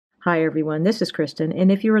Hi everyone, this is Kristen,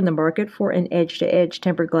 and if you're in the market for an edge-to-edge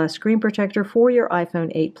tempered glass screen protector for your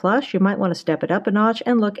iPhone 8 Plus, you might want to step it up a notch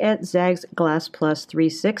and look at Zagg's Glass Plus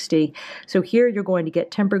 360. So here you're going to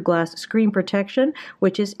get tempered glass screen protection,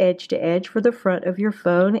 which is edge-to-edge for the front of your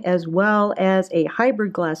phone, as well as a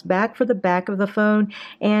hybrid glass back for the back of the phone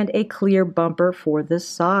and a clear bumper for the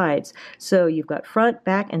sides. So you've got front,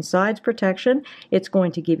 back, and sides protection. It's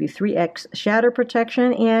going to give you 3x shatter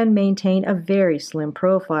protection and maintain a very slim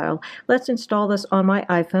profile. Let's install this on my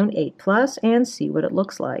iPhone 8 Plus and see what it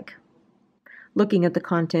looks like. Looking at the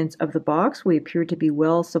contents of the box, we appear to be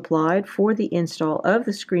well supplied for the install of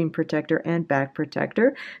the screen protector and back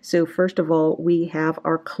protector. So first of all, we have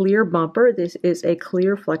our clear bumper. This is a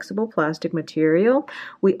clear flexible plastic material.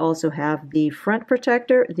 We also have the front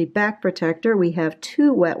protector, the back protector. We have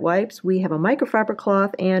 2 wet wipes. We have a microfiber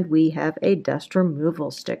cloth, and we have a dust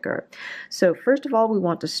removal sticker. So first of all, we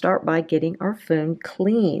want to start by getting our phone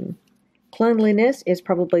clean. Cleanliness is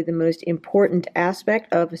probably the most important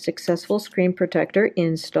aspect of a successful screen protector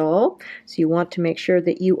install. So you want to make sure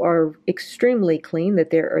that you are extremely clean, that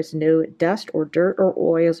there is no dust or dirt or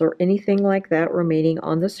oils or anything like that remaining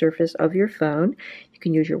on the surface of your phone. You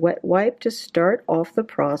can use your wet wipe to start off the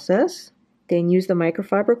process. Then use the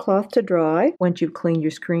microfiber cloth to dry. Once you've cleaned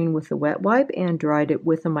your screen with the wet wipe and dried it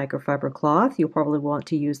with the microfiber cloth, you'll probably want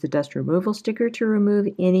to use the dust removal sticker to remove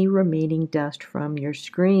any remaining dust from your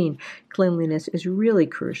screen. Cleanliness is really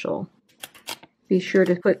crucial. Be sure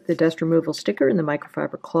to put the dust removal sticker and the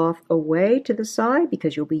microfiber cloth away to the side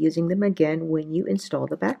because you'll be using them again when you install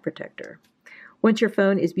the back protector. Once your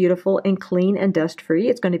phone is beautiful and clean and dust-free,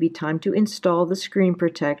 it's going to be time to install the screen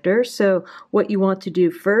protector. So what you want to do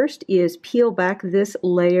first is peel back this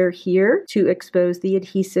layer here to expose the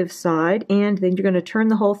adhesive side, and then you're going to turn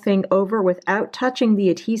the whole thing over without touching the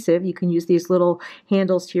adhesive. You can use these little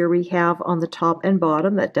handles here we have on the top and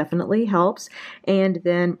bottom. That definitely helps. And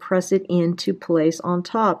then press it into place on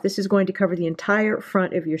top. This is going to cover the entire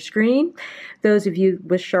front of your screen. Those of you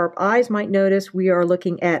with sharp eyes might notice we are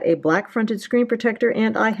looking at a black fronted screen protector,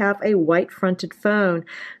 and I have a white fronted phone.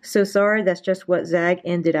 So sorry, that's just what Zagg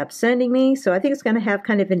ended up sending me. So I think it's going to have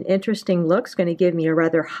kind of an interesting look. It's going to give me a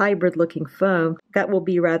rather hybrid looking phone. That will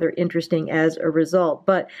be rather interesting as a result.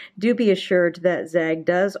 But do be assured that Zagg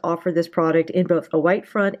does offer this product in both a white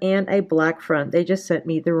front and a black front. They just sent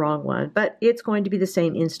me the wrong one, but it's going to be the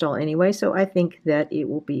same install anyway, so I think that it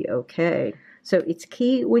will be okay. So it's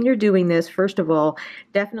key when you're doing this, first of all,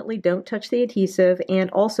 definitely don't touch the adhesive,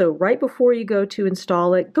 and also right before you go to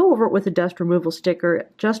install it, go over it with a dust removal sticker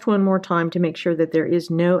just one more time to make sure that there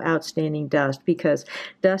is no outstanding dust, because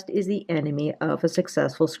dust is the enemy of a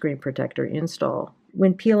successful screen protector install.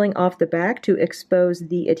 When peeling off the back to expose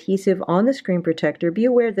the adhesive on the screen protector, be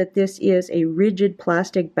aware that this is a rigid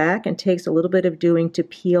plastic back and takes a little bit of doing to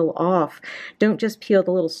peel off. Don't just peel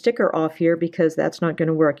the little sticker off here because that's not going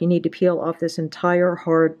to work. You need to peel off this entire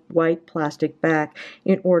hard white plastic back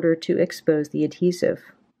in order to expose the adhesive.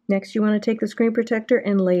 Next, you want to take the screen protector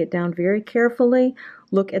and lay it down very carefully.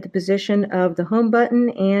 Look at the position of the home button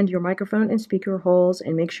and your microphone and speaker holes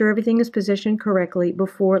and make sure everything is positioned correctly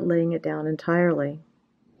before laying it down entirely.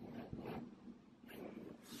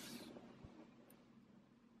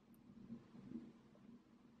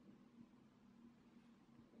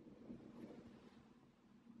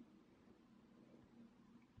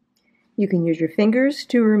 You can use your fingers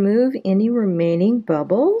to remove any remaining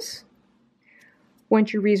bubbles.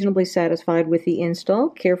 Once you're reasonably satisfied with the install,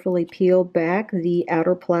 carefully peel back the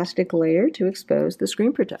outer plastic layer to expose the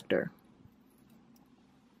screen protector.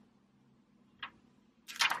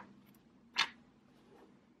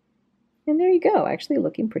 And there you go, actually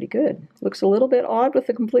looking pretty good. Looks a little bit odd with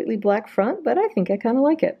the completely black front, but I think I kind of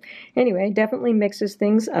like it. Anyway, definitely mixes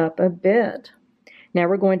things up a bit. Now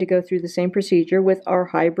we're going to go through the same procedure with our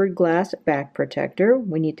hybrid glass back protector.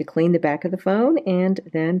 We need to clean the back of the phone and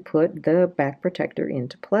then put the back protector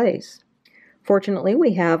into place. Fortunately,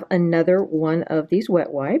 we have another one of these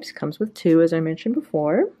wet wipes. Comes with 2, as I mentioned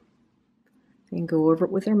before. And go over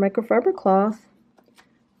it with our microfiber cloth.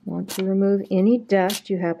 Want to remove any dust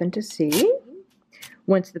you happen to see.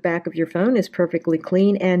 Once the back of your phone is perfectly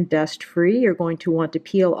clean and dust-free, you're going to want to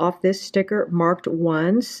peel off this sticker marked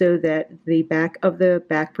 1 so that the back of the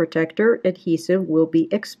back protector adhesive will be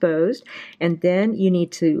exposed. And then you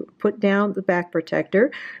need to put down the back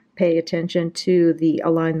protector, pay attention to the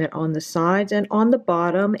alignment on the sides and on the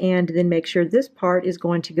bottom, and then make sure this part is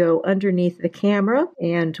going to go underneath the camera.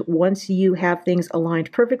 And once you have things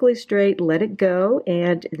aligned perfectly straight, let it go,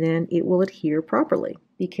 and then it will adhere properly.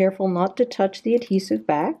 Be careful not to touch the adhesive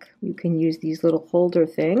back. You can use these little holder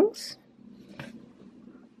things.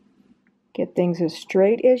 Get things as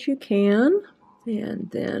straight as you can, and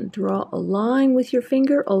then draw a line with your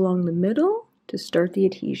finger along the middle to start the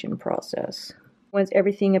adhesion process. Once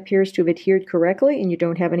everything appears to have adhered correctly and you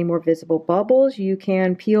don't have any more visible bubbles, you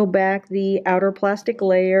can peel back the outer plastic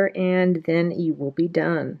layer and then you will be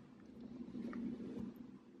done.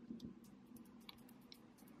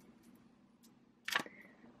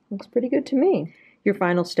 Looks pretty good to me. Your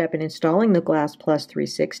final step in installing the Glass Plus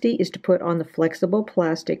 360 is to put on the flexible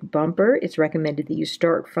plastic bumper. It's recommended that you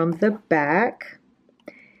start from the back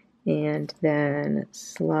and then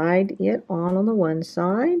slide it on the one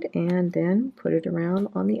side and then put it around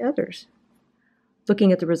on the others.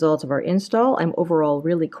 Looking at the results of our install, I'm overall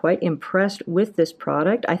really quite impressed with this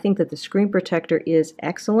product. I think that the screen protector is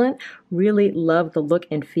excellent. Really love the look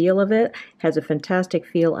and feel of it. Has a fantastic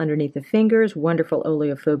feel underneath the fingers, wonderful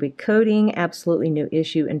oleophobic coating, absolutely no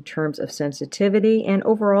issue in terms of sensitivity, and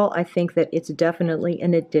overall I think that it's definitely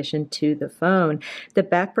an addition to the phone. The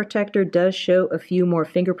back protector does show a few more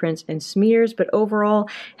fingerprints and smears, but overall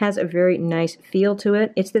has a very nice feel to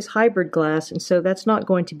it. It's this hybrid glass, and so that's not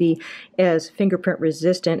going to be as fingerprint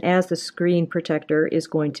resistant as the screen protector is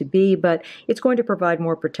going to be, but it's going to provide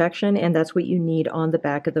more protection, and that's what you need on the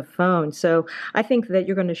back of the phone. So I think that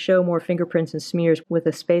you're going to show more fingerprints and smears with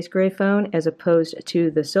a space gray phone as opposed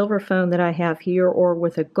to the silver phone that I have here, or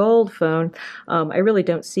with a gold phone. I really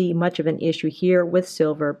don't see much of an issue here with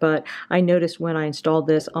silver, but I noticed when I installed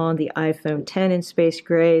this on the iPhone 10 in space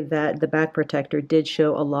gray that the back protector did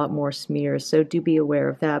show a lot more smears, so do be aware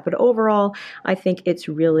of that. But overall, I think it's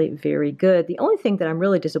really very good. The only thing that I'm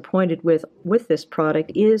really disappointed with this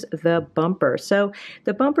product is the bumper. So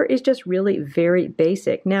the bumper is just really very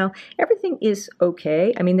basic. Now, everything is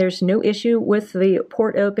okay. I mean, there's no issue with the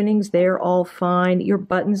port openings. They're all fine. Your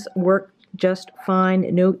buttons work just fine,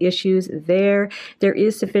 no issues there. There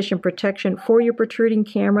is sufficient protection for your protruding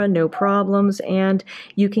camera, no problems, and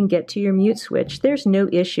you can get to your mute switch. There's no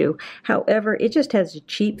issue. However, it just has a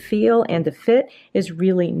cheap feel, and the fit is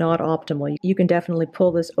really not optimal. You can definitely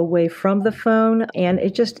pull this away from the phone, and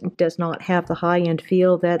it just does not have the high-end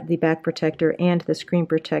feel that the back protector and the screen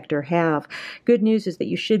protector have. Good news is that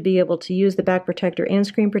you should be able to use the back protector and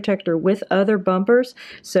screen protector with other bumpers,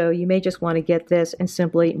 so you may just want to get this and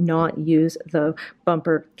simply not use the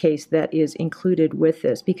bumper case that is included with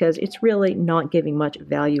this, because it's really not giving much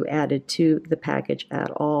value added to the package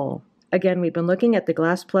at all. Again, we've been looking at the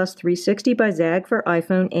Glass Plus 360 by Zagg for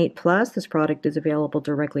iPhone 8 Plus. This product is available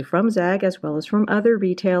directly from Zagg as well as from other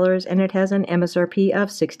retailers, and it has an MSRP of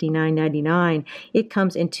 $69.99. It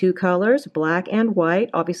comes in two colors, black and white.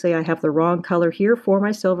 Obviously, I have the wrong color here for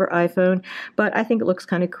my silver iPhone, but I think it looks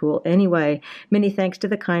kind of cool anyway. Many thanks to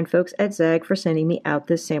the kind folks at Zagg for sending me out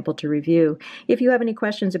this sample to review. If you have any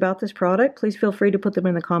questions about this product, please feel free to put them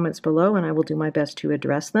in the comments below, and I will do my best to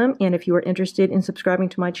address them. And if you are interested in subscribing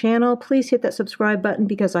to my channel, please hit that subscribe button,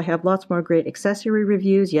 because I have lots more great accessory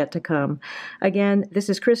reviews yet to come. Again, this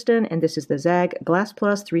is Kristen, and this is the Zagg Glass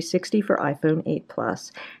Plus 360 for iPhone 8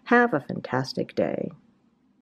 Plus. Have a fantastic day.